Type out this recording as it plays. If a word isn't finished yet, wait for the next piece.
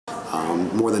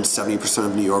More than 70%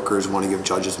 of New Yorkers want to give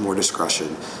judges more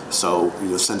discretion. So,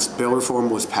 since bail reform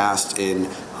was passed in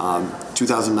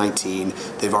 2019,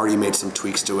 they've already made some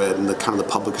tweaks to it, and the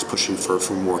public is pushing for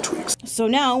more tweaks. So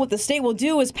now what the state will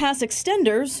do is pass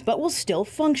extenders, but will still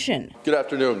function. Good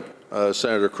afternoon,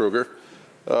 Senator Kruger.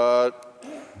 Why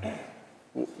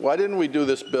didn't we do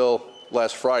this bill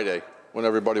last Friday when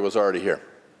everybody was already here?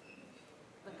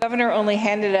 The governor only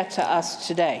handed it to us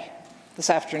today, this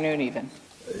afternoon even.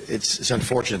 It's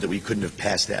unfortunate that we couldn't have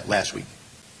passed that last week.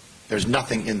 There's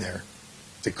nothing in there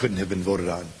that couldn't have been voted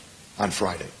on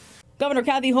Friday. Governor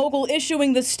Kathy Hochul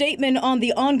issuing the statement on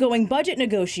the ongoing budget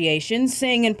negotiations,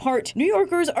 saying in part, New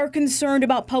Yorkers are concerned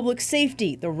about public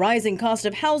safety, the rising cost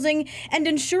of housing, and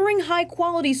ensuring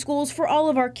high-quality schools for all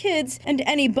of our kids, and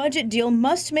any budget deal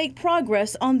must make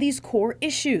progress on these core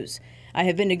issues. I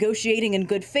have been negotiating in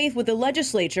good faith with the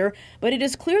legislature, but it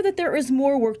is clear that there is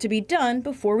more work to be done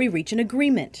before we reach an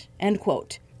agreement, end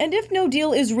quote. And if no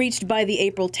deal is reached by the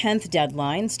April 10th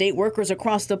deadline, state workers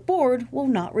across the board will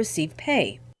not receive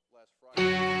pay.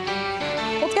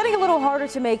 Well, it's getting a little harder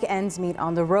to make ends meet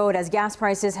on the road as gas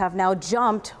prices have now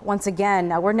jumped once again.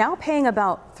 Now, we're now paying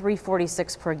about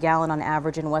 $3.46 per gallon on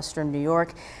average in western New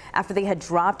York after they had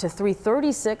dropped to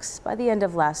 $3.36 by the end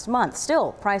of last month.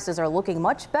 Still, prices are looking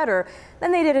much better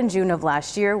than they did in June of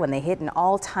last year when they hit an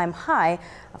all-time high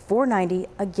of $4.90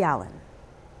 a gallon.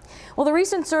 Well, the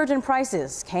recent surge in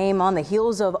prices came on the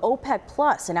heels of OPEC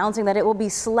Plus announcing that it will be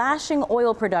slashing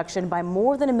oil production by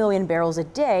more than 1 million barrels a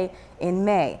day in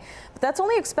May. But that's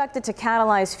only expected to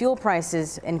catalyze fuel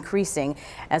prices increasing.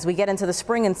 As we get into the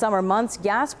spring and summer months,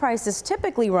 gas prices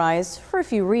typically rise for a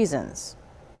few reasons.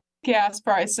 Gas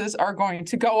prices are going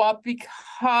to go up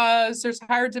because there's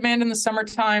higher demand in the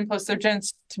summertime, plus there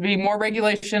tends to be more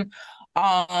regulation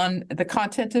on the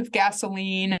content of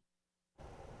gasoline.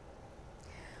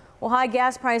 Well, high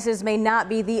gas prices may not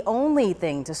be the only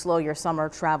thing to slow your summer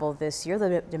travel this year.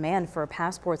 The demand for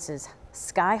passports is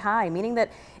sky high, meaning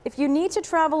that if you need to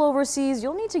travel overseas,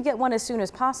 you'll need to get one as soon as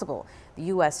possible. The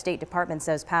U.S. State Department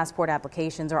says passport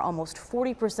applications are almost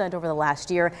 40% over the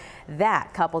last year.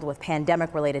 That, coupled with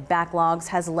pandemic-related backlogs,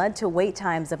 has led to wait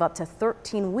times of up to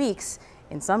 13 weeks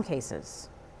in some cases.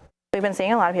 We've been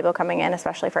seeing a lot of people coming in,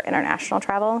 especially for international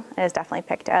travel. It has definitely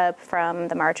picked up from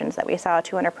the margins that we saw,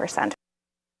 200%.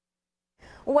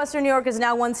 Western New York is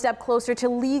now one step closer to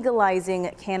legalizing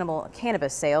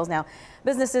cannabis sales. Now,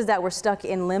 businesses that were stuck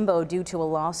in limbo due to a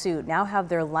lawsuit now have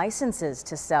their licenses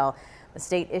to sell. The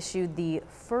state issued the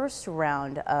first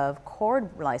round of cord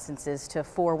licenses to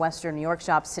 4 Western New York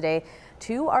shops today.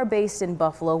 2 are based in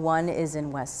Buffalo, 1 is in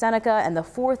West Seneca, and the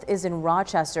 4th is in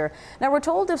Rochester. Now, we're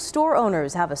told if store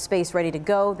owners have a space ready to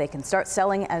go, they can start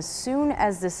selling as soon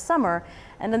as this summer.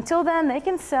 And until then, they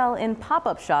can sell in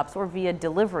pop-up shops or via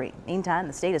delivery. Meantime,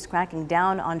 the state is cracking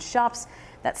down on shops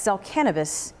that sell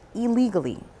cannabis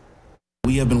illegally.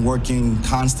 We have been working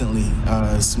constantly,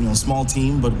 small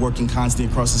team, but working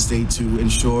constantly across the state to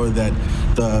ensure that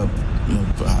the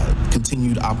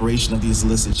continued operation of these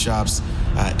illicit shops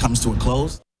comes to a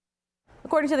close.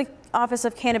 According to the Office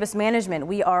of Cannabis Management,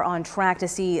 we are on track to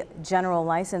see general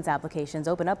license applications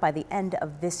open up by the end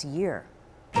of this year.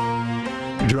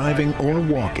 Driving or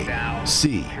walking,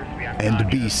 see and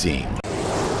be seen.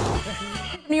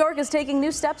 New York is taking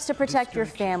new steps to protect your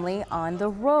family on the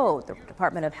road. The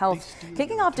Department of Health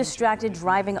kicking off Distracted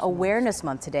Driving Awareness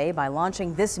Month today by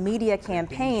launching this media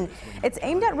campaign. It's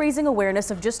aimed at raising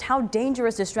awareness of just how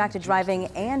dangerous distracted driving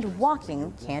and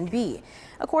walking can be.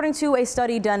 According to a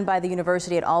study done by the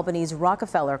University at Albany's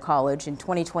Rockefeller College in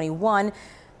 2021,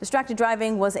 distracted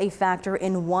driving was a factor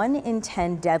in 1 in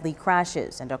 10 deadly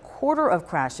crashes, and a quarter of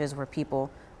crashes where people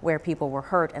were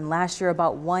hurt. And last year,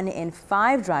 about 1 in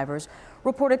 5 drivers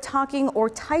reported talking or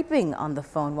typing on the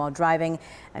phone while driving,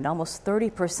 and almost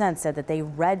 30% said that they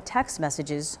read text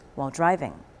messages while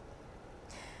driving.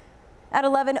 At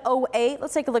 11:08,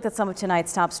 let's take a look at some of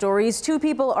tonight's top stories. 2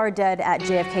 people are dead at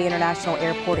JFK International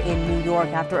Airport in New York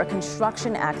after a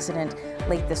construction accident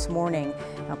late this morning.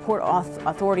 Now, Port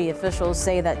Authority officials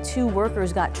say that 2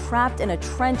 workers got trapped in a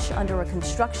trench under a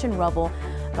construction rubble.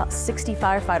 About 60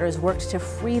 firefighters worked to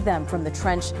free them from the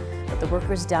trench, but the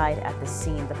workers died at the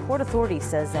scene. The Port Authority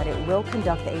says that it will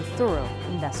conduct a thorough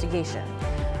investigation.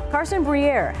 Carson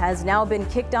Briere has now been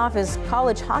kicked off his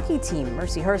college hockey team.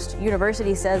 Mercyhurst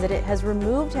University says that it has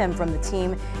removed him from the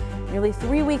team nearly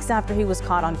 3 weeks after he was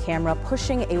caught on camera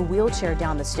pushing a wheelchair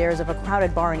down the stairs of a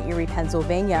crowded bar in Erie,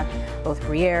 Pennsylvania. Both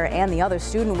Briere and the other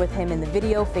student with him in the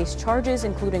video face charges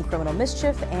including criminal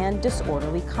mischief and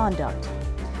disorderly conduct.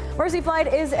 Mercy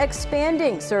Flight is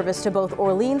expanding service to both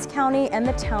Orleans County and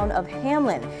the town of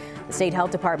Hamlin. The state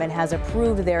health department has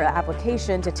approved their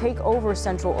application to take over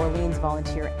Central Orleans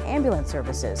volunteer ambulance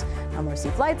services. Now, Mercy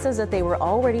Flight says that they were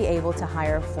already able to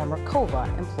hire former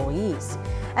COVA employees.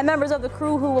 And members of the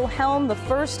crew who will helm the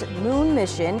first moon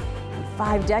mission in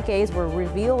 5 decades were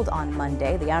revealed on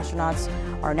Monday. The astronauts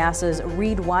are NASA's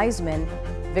Reed Wiseman,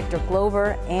 Victor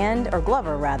Glover,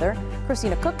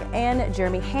 Christina Cook, and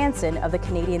Jeremy Hansen of the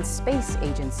Canadian Space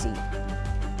Agency.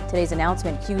 Today's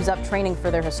announcement cues up training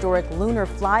for their historic lunar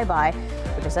flyby,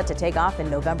 which is set to take off in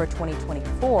November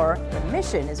 2024. The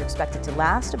mission is expected to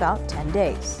last about 10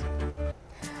 days.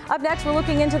 Up next, we're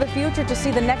looking into the future to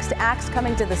see the next acts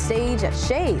coming to the stage at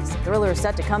Shea's. The Thriller is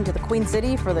set to come to the Queen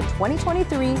City for the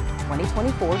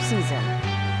 2023-2024 season.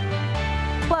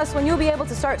 Plus, when you'll be able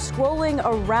to start scrolling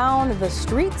around the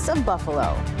streets of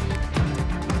Buffalo.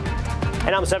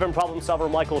 And I'm 7 problem solver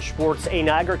Michael Schwartz. A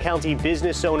Niagara County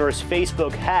business owner's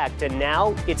Facebook hacked, and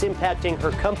now it's impacting her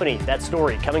company. That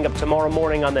story coming up tomorrow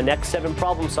morning on the next 7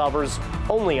 problem solvers,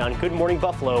 only on Good Morning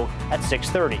Buffalo at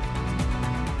 6:30.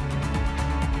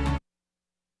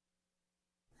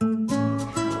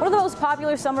 One of the most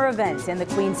popular summer events in the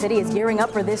Queen City is gearing up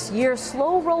for this year.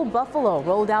 Slow Roll Buffalo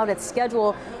rolled out its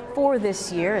schedule for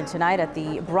this year, and tonight at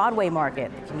the Broadway Market,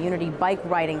 the Community Bike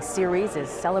Riding Series is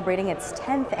celebrating its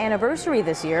 10th anniversary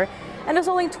this year and is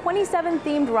holding 27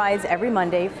 themed rides every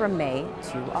Monday from May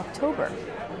to October.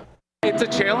 It's a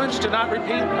challenge to not repeat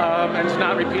and to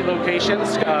not repeat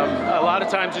locations. A lot of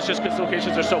times it's just because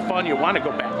locations are so fun you want to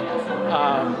go back,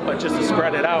 but just to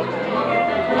spread it out.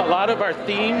 A lot of our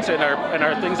themes and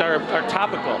our things are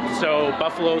topical. So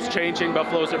Buffalo's changing,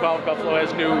 Buffalo's evolved, Buffalo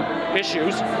has new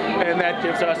issues, and that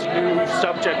gives us new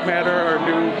subject matter or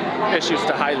new issues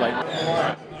to highlight.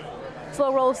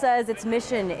 Slow Roll says its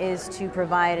mission is to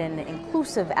provide an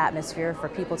inclusive atmosphere for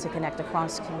people to connect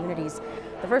across communities.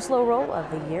 The first Slow Roll of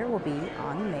the year will be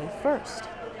on May 1st.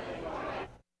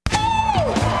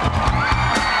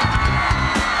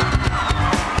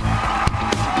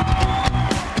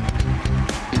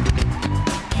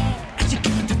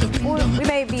 We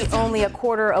may be only a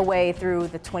quarter away through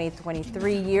the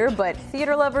 2023 year, but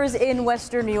theater lovers in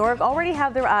Western New York already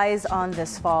have their eyes on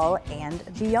this fall and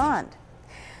beyond.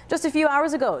 Just a few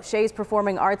hours ago, Shea's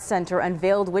Performing Arts Center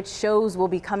unveiled which shows will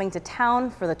be coming to town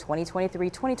for the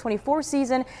 2023-2024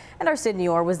 season, and our Sid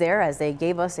Neor was there as they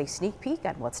gave us a sneak peek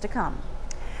at what's to come.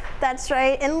 That's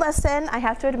right, and listen, I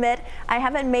have to admit, I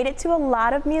haven't made it to a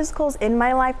lot of musicals in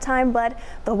my lifetime, but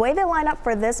the way the lineup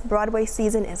for this Broadway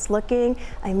season is looking,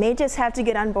 I may just have to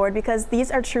get on board because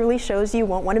these are truly shows you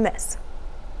won't want to miss.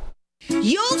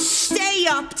 You'll stay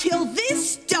up till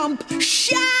this dump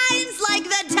shines like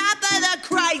the top of the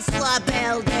Chrysler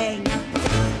building.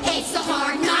 It's the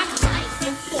hard knock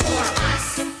life for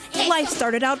us. Life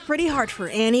started out pretty hard for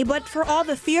Annie, but for all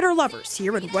the theater lovers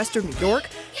here in Western New York,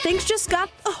 things just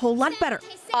got a whole lot better.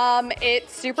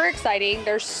 It's super exciting.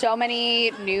 There's so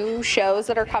many new shows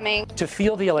that are coming. To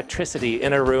feel the electricity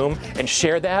in a room and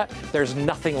share that, there's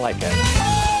nothing like it.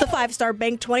 The 5-Star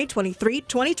Bank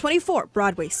 2023-2024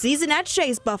 Broadway season at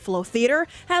Shea's Buffalo Theater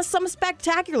has some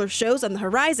spectacular shows on the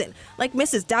horizon, like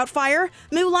Mrs. Doubtfire,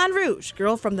 Moulin Rouge,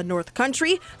 Girl from the North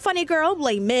Country, Funny Girl,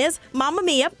 Les Mis, Mamma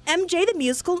Mia, MJ the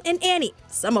Musical, and Annie,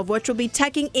 some of which will be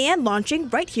teching and launching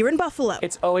right here in Buffalo.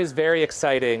 It's always very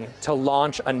exciting to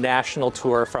launch a national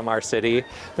tour from our city.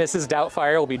 Mrs.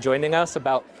 Doubtfire will be joining us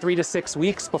about 3 to 6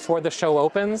 weeks before the show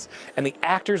opens, and the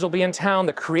actors will be in town,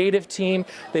 the creative team,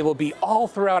 they will be all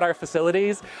throughout our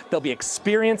facilities. They'll be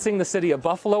experiencing the city of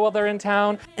Buffalo while they're in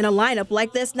town. And a lineup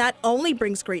like this not only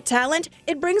brings great talent,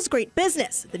 it brings great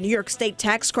business. The New York State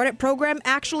Tax Credit Program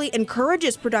actually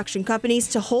encourages production companies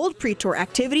to hold pre-tour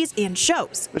activities and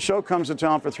shows. The show comes to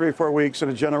town for 3 or 4 weeks and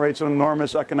it generates an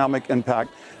enormous economic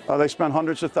impact. They spend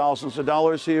hundreds of thousands of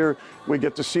dollars here. We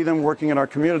get to see them working in our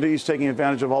communities, taking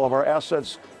advantage of all of our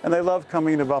assets, and they love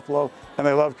coming to Buffalo and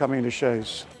they love coming to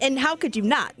Shea's. And how could you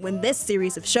not when this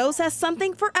series of shows has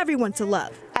something for everyone to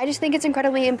love? I just think it's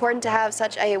incredibly important to have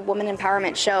such a woman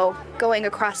empowerment show going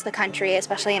across the country,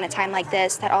 especially in a time like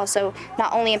this, that also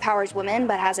not only empowers women,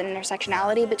 but has an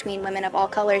intersectionality between women of all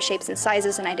colors, shapes, and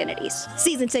sizes and identities.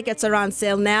 Season tickets are on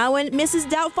sale now, and Mrs.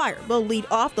 Doubtfire will lead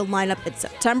off the lineup in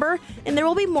September, and there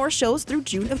will be more shows through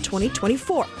June of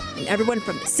 2024. And everyone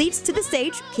from the seats to the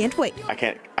stage can't wait.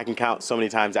 I can count so many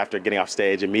times after getting off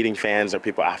stage and meeting fans or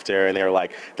people after, and they were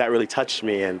like, that really touched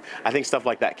me. And I think stuff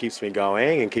like that keeps me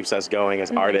going and keeps us going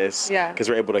as artists, because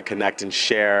we're able to connect and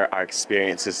share our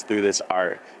experiences through this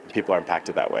art. People are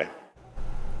impacted that way.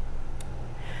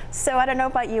 So I don't know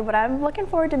about you, but I'm looking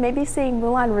forward to maybe seeing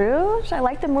Moulin Rouge. I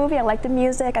like the movie, I like the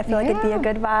music, I feel like it'd be a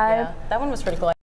good vibe. Yeah, that one was pretty cool.